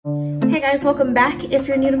Hey guys, welcome back. If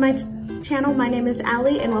you're new to my channel, my name is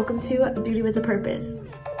Allie and welcome to Beauty with a Purpose.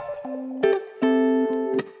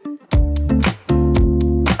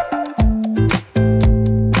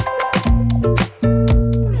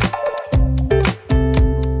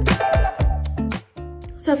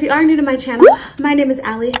 So if you are new to my channel, my name is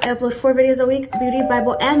Allie. I upload 4 videos a week, beauty,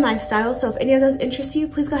 Bible, and lifestyle. So if any of those interest you,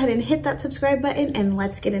 please go ahead and hit that subscribe button and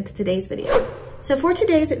let's get into today's video. So for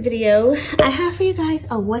today's video, I have for you guys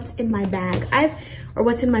a what's in my bag. Or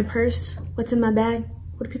what's in my purse, what's in my bag.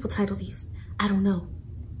 What do people title these? I don't know.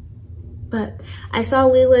 But I saw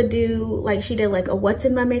Leela do, she did a what's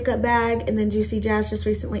in my makeup bag, and then Juicy Jazz just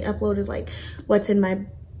recently uploaded what's in my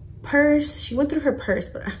purse. She went through her purse,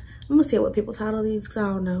 but I'm gonna see what people title these because I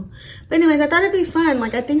don't know. But anyways, I thought it'd be fun.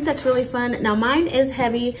 I think that's really fun. Now mine is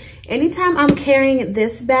heavy. Anytime I'm carrying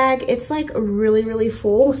this bag, it's really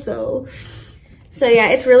full. So yeah,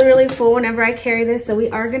 it's really full whenever I carry this. So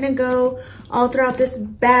we are gonna go all throughout this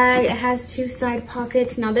bag. It has 2 side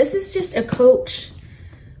pockets. Now this is just a Coach.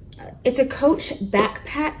 It's a Coach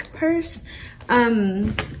backpack purse.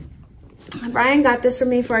 Brian got this for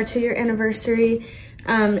me for our 2-year anniversary.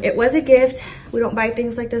 It was a gift. We don't buy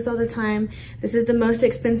things like this all the time. This is the most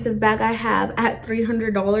expensive bag I have at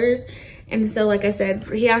 $300. And so like I said,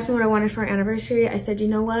 he asked me what I wanted for our anniversary. I said, you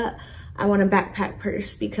know what? I want a backpack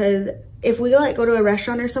purse because if we go to a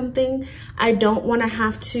restaurant or something, I don't want to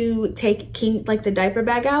have to take the diaper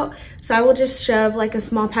bag out. So I will just shove a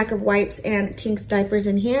small pack of wipes and Kink's diapers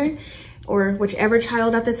in here, or whichever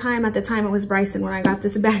child at the time. At the time it was Bryson when I got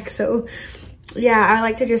this bag. So yeah, I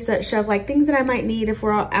like to just shove things that I might need if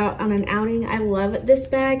we're all out on an outing. I love this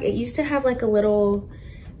bag. It used to have a little,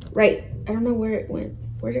 I don't know where it went.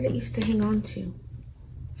 Where did it used to hang on to?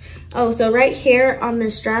 Oh, so right here on the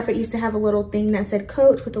strap, it used to have a little thing that said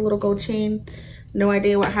Coach with a little gold chain. No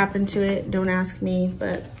idea what happened to it. Don't ask me,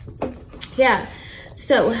 but yeah.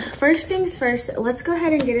 So first things first, let's go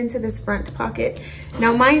ahead and get into this front pocket.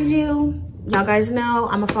 Now, mind you, y'all guys know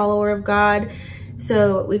I'm a follower of God.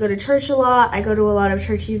 So we go to church a lot. I go to a lot of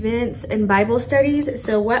church events and Bible studies.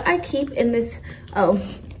 So what I keep in this,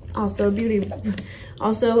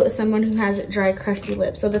 also someone who has dry, crusty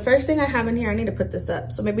lips. So the first thing I have in here, I need to put this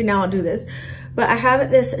up. So maybe now I'll do this. But I have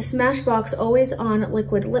this Smashbox Always On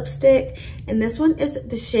liquid lipstick. And this one is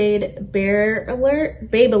the shade Babe Alert.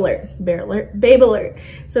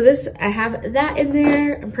 So this, I have that in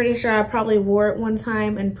there. I'm pretty sure I probably wore it one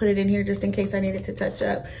time and put it in here just in case I needed to touch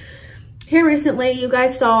up. Here recently, you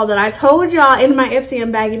guys saw that I told y'all in my Ipsy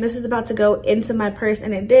bagging, this is about to go into my purse,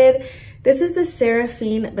 and it did. This is the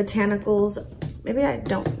Seraphine Botanicals. Maybe I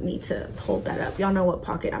don't need to hold that up. Y'all know what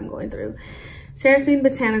pocket I'm going through. Seraphine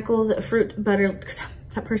Botanicals Fruit Butter,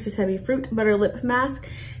 that purse is heavy, Fruit Butter Lip Mask.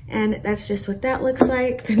 And that's just what that looks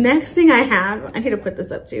like. The next thing I have, I need to put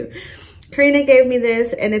this up too. Karina gave me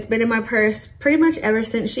this, and it's been in my purse pretty much ever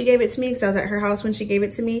since she gave it to me, because I was at her house when she gave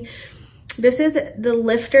it to me. This is the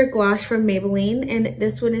Lifter Gloss from Maybelline, and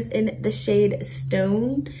this one is in the shade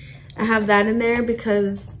Stone. I have that in there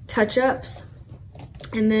because touch-ups.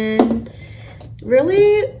 And then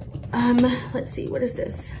really, let's see, what is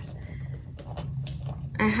this?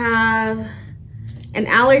 I have an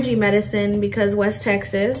allergy medicine because West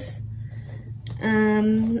Texas.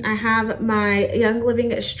 I have my Young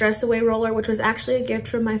Living Stress Away Roller, which was actually a gift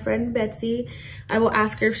from my friend Betsy. I will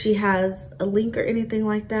ask her if she has a link or anything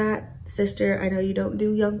like that. Sister, I know you don't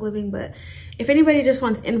do Young Living, but if anybody just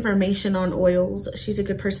wants information on oils, she's a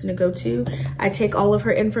good person to go to. I take all of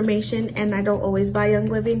her information, and I don't always buy Young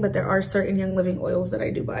Living, but there are certain Young Living oils that I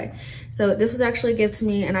do buy. So this was actually a gift to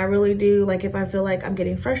me, and I really do, if I feel like I'm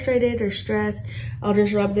getting frustrated or stressed, I'll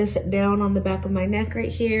just rub this down on the back of my neck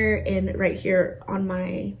right here and right here on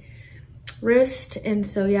my wrist. And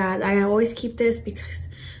so yeah, I always keep this because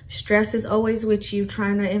stress is always with you,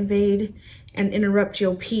 trying to invade and interrupt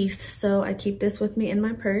your peace. So I keep this with me in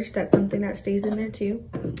my purse. That's something that stays in there too.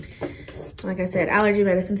 Like I said, allergy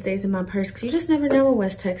medicine stays in my purse because you just never know in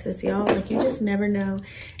West Texas, y'all. You just never know.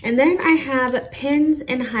 And then I have pens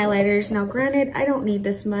and highlighters. Now granted, I don't need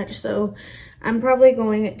this much, so I'm probably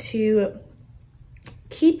going to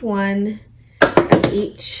keep one of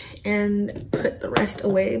each and put the rest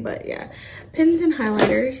away. But yeah, pens and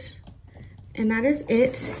highlighters. And that is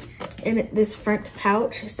it in this front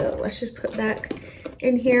pouch. So let's just put back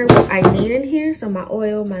in here what I need in here. So my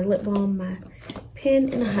oil, my lip balm, my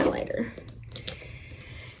pen, and a highlighter.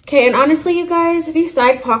 Okay, and honestly, you guys, these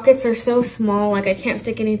side pockets are so small, I can't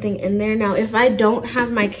stick anything in there. Now, if I don't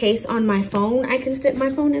have my case on my phone, I can stick my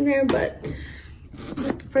phone in there, but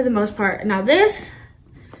for the most part. Now this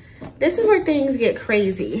is where things get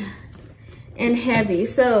crazy and heavy.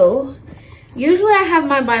 So Usually I have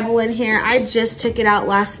my Bible in here. I just took it out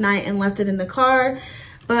last night and left it in the car.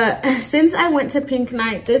 But since I went to Pink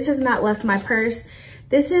Night, this has not left my purse.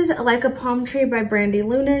 This is Like a Palm Tree by Brandy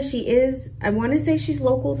Luna. She is, I want to say she's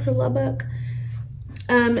local to Lubbock.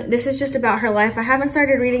 This is just about her life. I haven't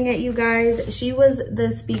started reading it, you guys. She was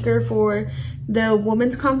the speaker for the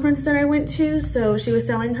women's conference that I went to. So she was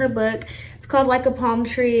selling her book. It's called Like a Palm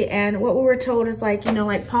Tree. And what we were told is like, you know,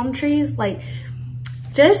 like palm trees, like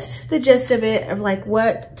just the gist of it, of like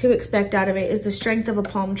what to expect out of it is the strength of a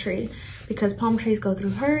palm tree, because palm trees go through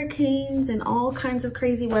hurricanes and all kinds of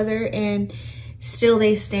crazy weather and still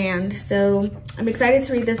they stand. So I'm excited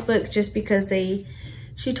to read this book just because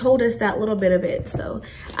she told us that little bit of it. So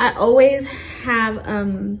I always have,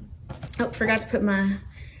 oh, forgot to put my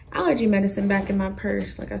allergy medicine back in my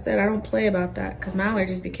purse. Like I said, I don't play about that because my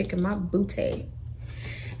allergies be kicking my booty.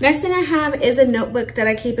 Next thing I have is a notebook that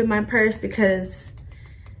I keep in my purse because,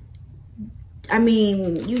 I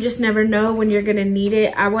mean, you just never know when you're gonna need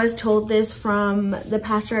it. I was told this from the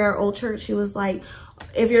pastor at our old church. She was like,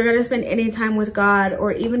 if you're gonna spend any time with God,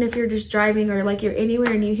 or even if you're just driving or like you're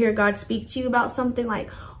anywhere and you hear God speak to you about something, like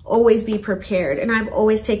always be prepared. And I've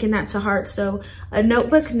always taken that to heart. So a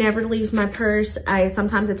notebook never leaves my purse.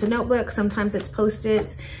 Sometimes it's a notebook, sometimes it's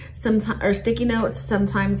Post-its, sometimes or sticky notes,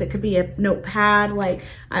 sometimes it could be a notepad. Like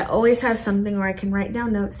I always have something where I can write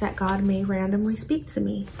down notes that God may randomly speak to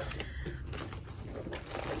me.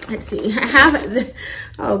 Let's see, I have,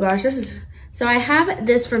 oh gosh, so I have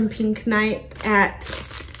this from Pink Night at,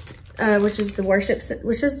 which is the worship,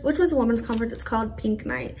 which was a women's conference. It's called Pink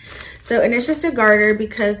Night. So, and it's just a garter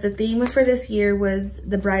because the theme for this year was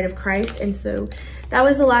the Bride of Christ. And so that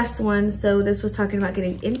was the last one. So this was talking about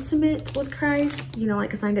getting intimate with Christ, you know,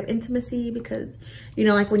 like a sign of intimacy, because, you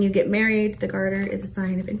know, like when you get married, the garter is a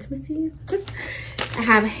sign of intimacy. I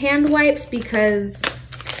have hand wipes because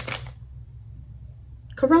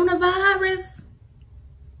coronavirus.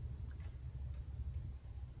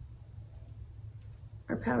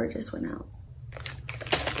 Our power just went out.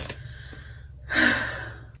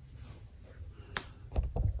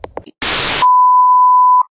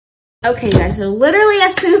 Okay, guys, so literally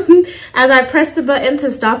as soon as I pressed the button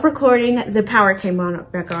to stop recording, the power came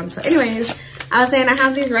back on. So anyways, I was saying I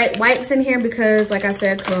have these wipes in here because, like I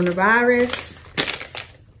said, coronavirus.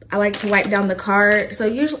 I like to wipe down the car. So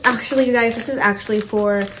usually, actually, you guys, this is actually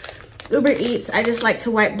for Uber Eats. I just like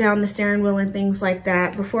to wipe down the steering wheel and things like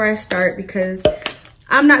that before I start because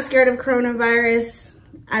I'm not scared of coronavirus.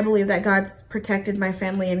 I believe that God's protected my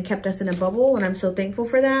family and kept us in a bubble, and I'm so thankful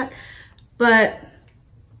for that. But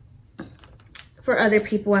for other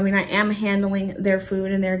people, I mean, I am handling their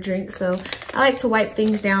food and their drink, so I like to wipe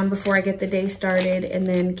things down before I get the day started and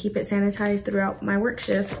then keep it sanitized throughout my work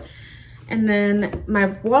shift. And then my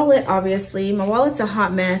wallet, obviously, my wallet's a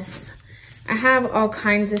hot mess. I have all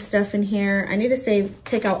kinds of stuff in here. I need to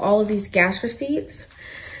take out all of these gas receipts.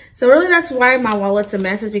 So really that's why my wallet's a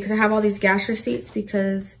mess, is because I have all these gas receipts,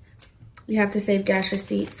 because you have to save gas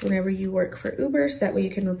receipts whenever you work for Uber, so that way you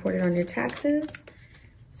can report it on your taxes.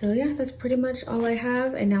 So yeah, that's pretty much all I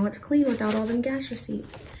have. And now it's clean without all them gas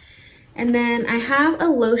receipts. And then I have a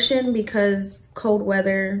lotion because cold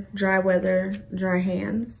weather, dry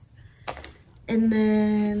hands. And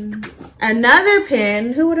then another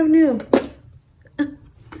pen, who would have knew?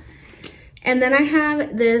 And then I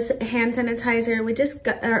have this hand sanitizer. We just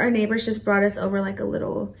got, our neighbors just brought us over like a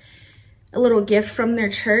little gift from their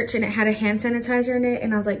church, and it had a hand sanitizer in it.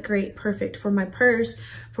 And I was like, great, perfect for my purse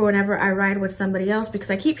for whenever I ride with somebody else, because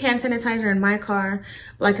I keep hand sanitizer in my car.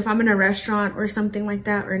 Like if I'm in a restaurant or something like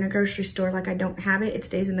that, or in a grocery store, like I don't have it. It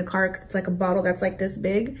stays in the car because it's like a bottle that's like this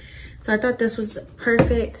big. So I thought this was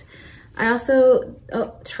perfect. I also,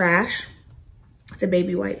 trash. It's a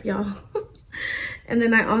baby wipe, y'all. And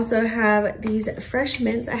then I also have these fresh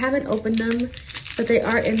mints. I haven't opened them, but they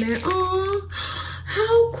are in there. Aw,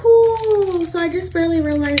 how cool. So I just barely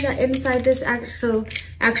realized that inside this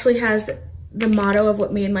actually has the motto of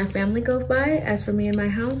what me and my family go by. As for me and my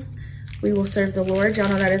house, we will serve the Lord. Y'all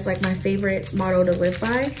know that is like my favorite motto to live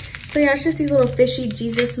by. So yeah, it's just these little fishy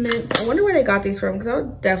Jesus mints. I wonder where they got these from, because I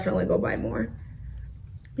would definitely go buy more.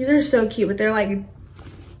 These are so cute, but they're like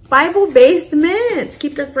Bible-based mints.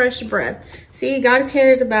 Keep the fresh breath. See, God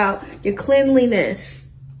cares about your cleanliness.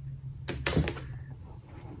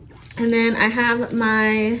 And then I have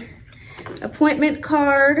my appointment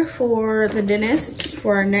card for the dentist,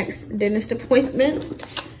 for our next dentist appointment,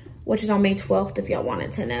 which is on May 12th, if y'all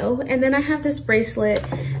wanted to know. And then I have this bracelet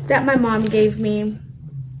that my mom gave me.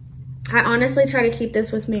 I honestly try to keep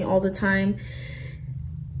this with me all the time.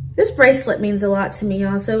 This bracelet means a lot to me,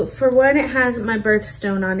 y'all. So for one, it has my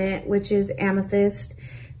birthstone on it, which is amethyst.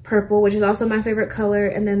 purple, which is also my favorite color.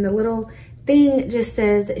 And then the little thing just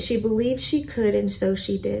says that she believed she could, and so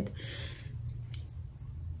she did.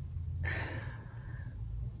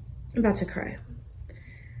 I'm about to cry.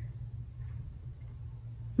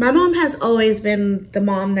 My mom has always been the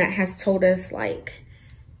mom that has told us, like,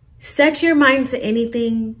 set your mind to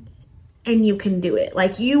anything and you can do it.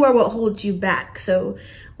 Like, you are what holds you back. So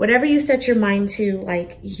whatever you set your mind to,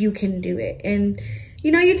 like, you can do it. And,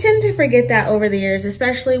 you know, you tend to forget that over the years,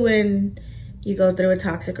 especially when you go through a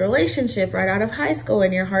toxic relationship right out of high school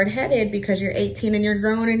and you're hard-headed because you're 18 and you're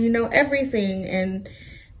grown and you know everything. And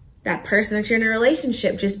that person that you're in a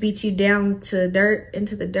relationship just beats you down to dirt,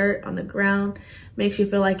 into the dirt on the ground, makes you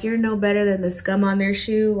feel like you're no better than the scum on their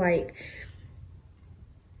shoe. Like,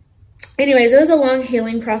 anyways, it was a long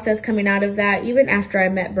healing process coming out of that, even after I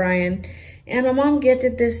met Brian. And my mom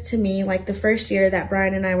gifted this to me like the first year that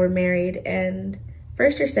Brian and I were married, and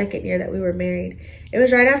first or second year that we were married. It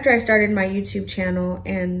was right after I started my YouTube channel,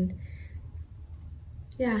 and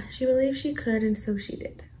yeah, she believed she could, and so she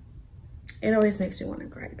did. It always makes me want to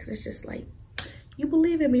cry because it's just like, you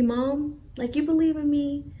believe in me, Mom. Like, you believe in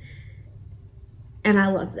me. And I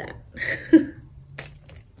love that.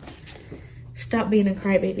 Stop being a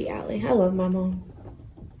crybaby, Allie. I love my mom.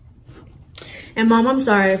 And Mom, I'm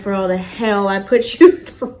sorry for all the hell I put you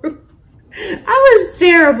through. I was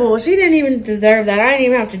terrible. She didn't even deserve that. I didn't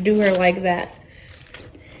even have to do her like that.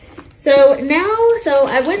 So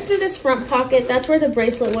I went through this front pocket. That's where the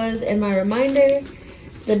bracelet was and my reminder.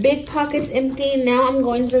 The big pocket's empty. Now I'm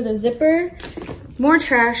going through the zipper. More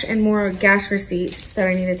trash and more gas receipts that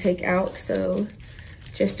I need to take out. So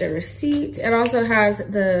just a receipt. It also has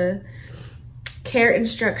the care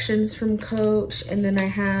instructions from Coach. And then I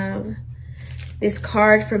have this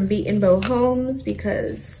card from Beat and Bow Homes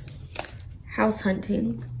because house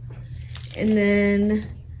hunting. And then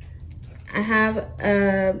I have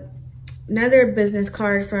another business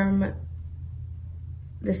card from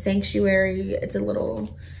the Sanctuary. It's a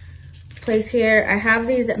little place here. I have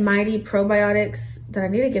these Mighty probiotics that I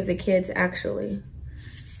need to give the kids, actually.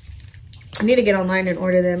 I need to get online and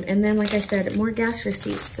order them. And then, like I said, more gas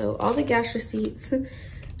receipts. So all the gas receipts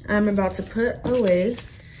I'm about to put away.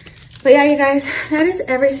 But yeah, you guys, that is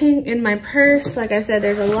everything in my purse. Like I said,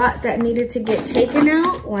 there's a lot that needed to get taken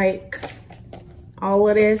out, like all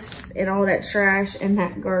of this and all that trash and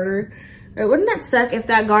that garter. Wouldn't that suck if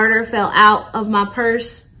that garter fell out of my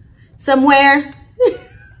purse somewhere?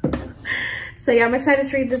 So yeah, I'm excited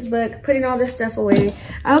to read this book, putting all this stuff away.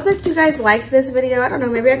 I hope that you guys liked this video. I don't know,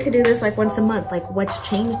 maybe I could do this like once a month, like what's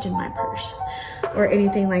changed in my purse or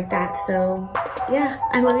anything like that. So yeah,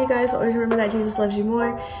 I love you guys. Always remember that Jesus loves you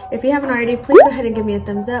more. If you haven't already, please go ahead and give me a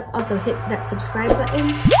thumbs up. Also hit that subscribe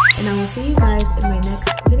button, and I will see you guys in my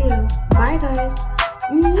next video. Bye guys.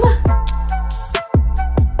 Mwah!